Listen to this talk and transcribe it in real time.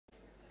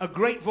a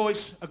great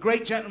voice, a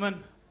great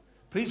gentleman.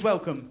 Please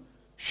welcome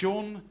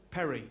Shaun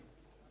Perry.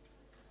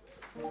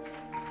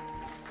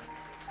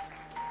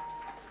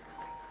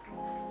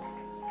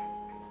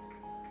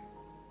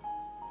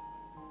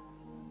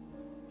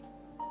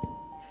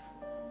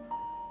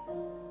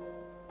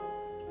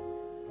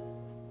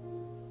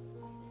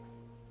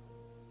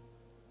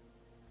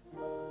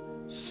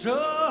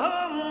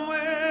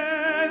 Somewhere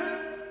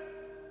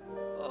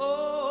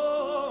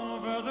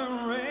over the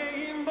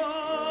rainbow,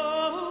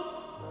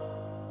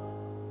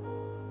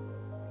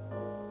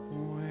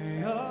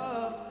 way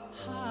up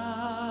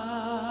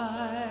high,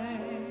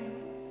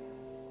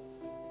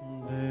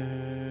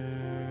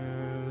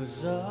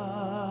 there's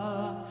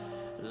a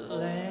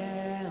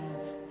land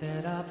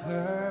that I've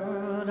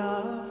heard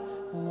of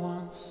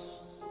once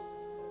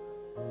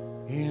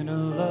in a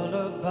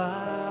lullaby.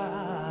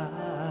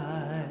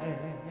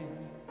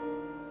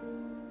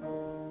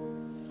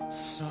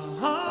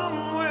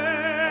 Somewhere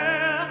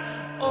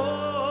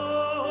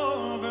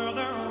over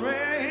the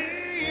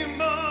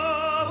rainbow,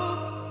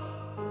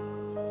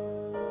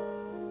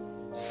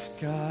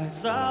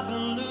 skies are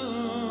blue,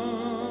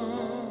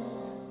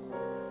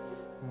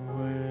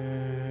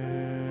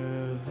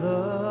 where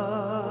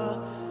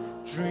the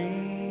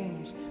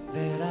dreams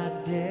that I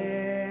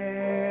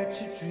dare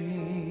to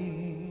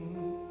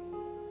dream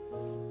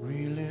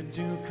really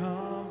do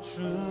come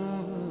true.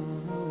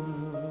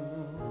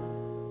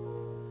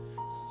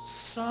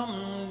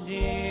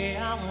 Someday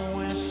I'll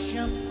wish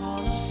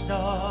upon a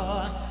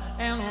star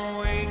and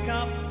wake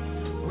up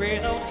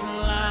where those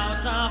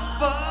clouds are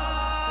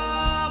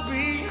far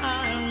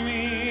behind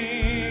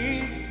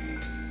me.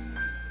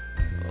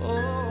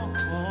 Oh,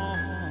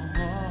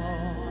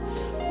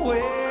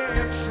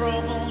 where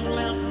troubles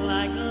melt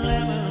like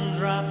lemon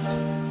drops,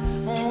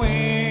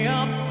 way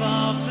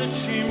above the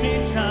chimney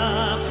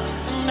tops,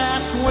 and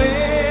that's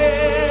where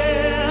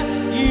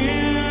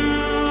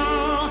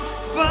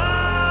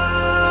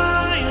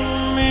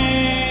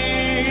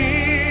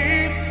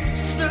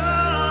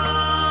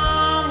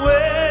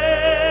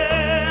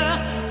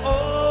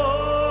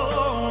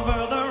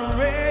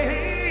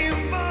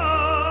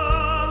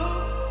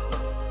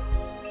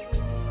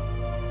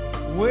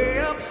way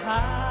up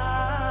high,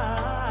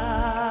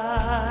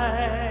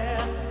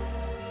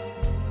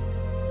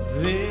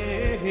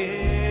 there's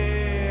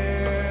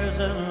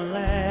a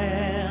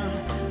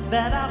land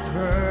that I've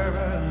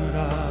heard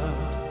of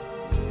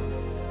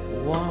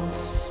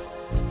once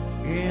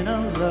in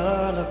a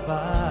lullaby.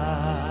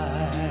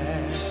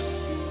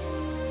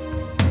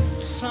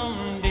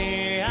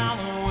 Someday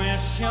I'll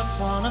wish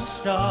upon a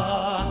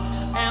star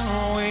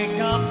and wake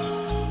up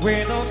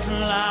where those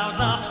clouds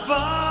are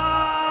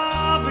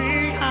far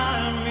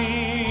behind me.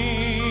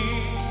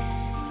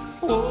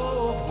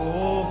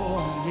 Oh,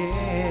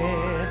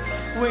 yeah,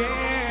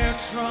 where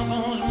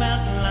troubles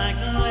melt like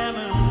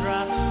lemon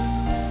drops,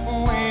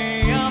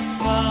 way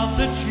above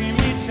the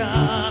chimney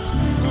tops.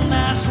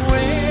 That's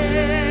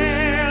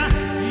where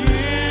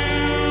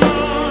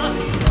you'll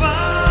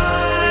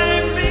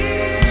find me,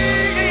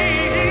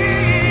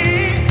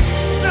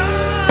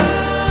 somewhere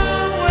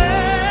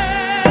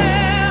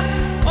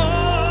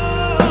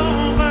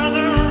over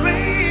the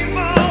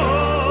rainbow,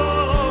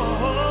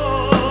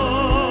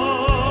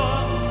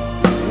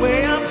 way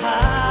up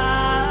high.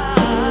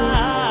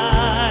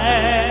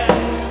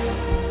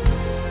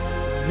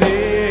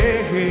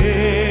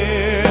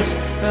 There's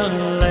a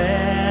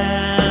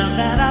land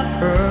that I've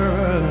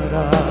heard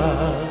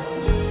of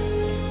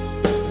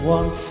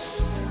once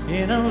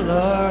in a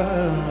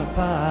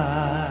lullaby.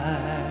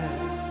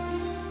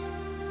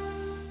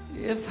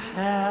 If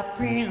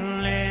happy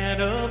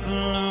little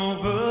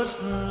bluebirds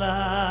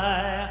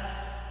fly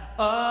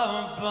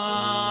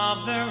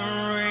above the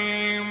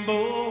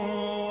rainbow,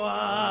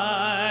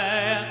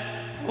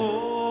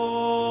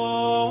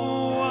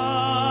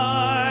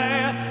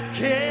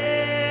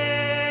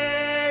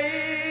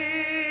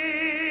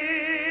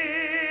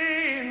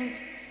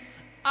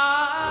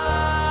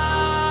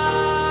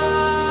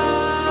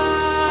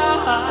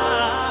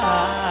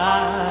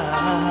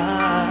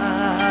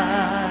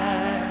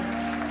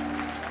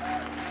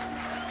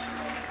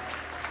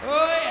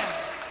 oh yeah.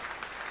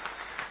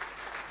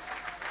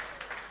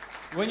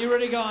 When you're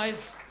ready,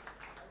 guys.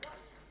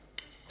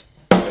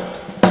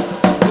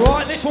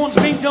 Right, this one's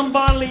been done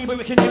by Lee, but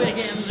we can do it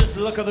again. Just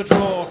look at the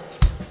draw.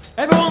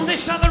 Everyone,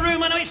 this side of the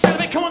room, I know it's a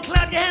bit. Come on,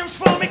 clap your hands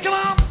for me, come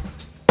on.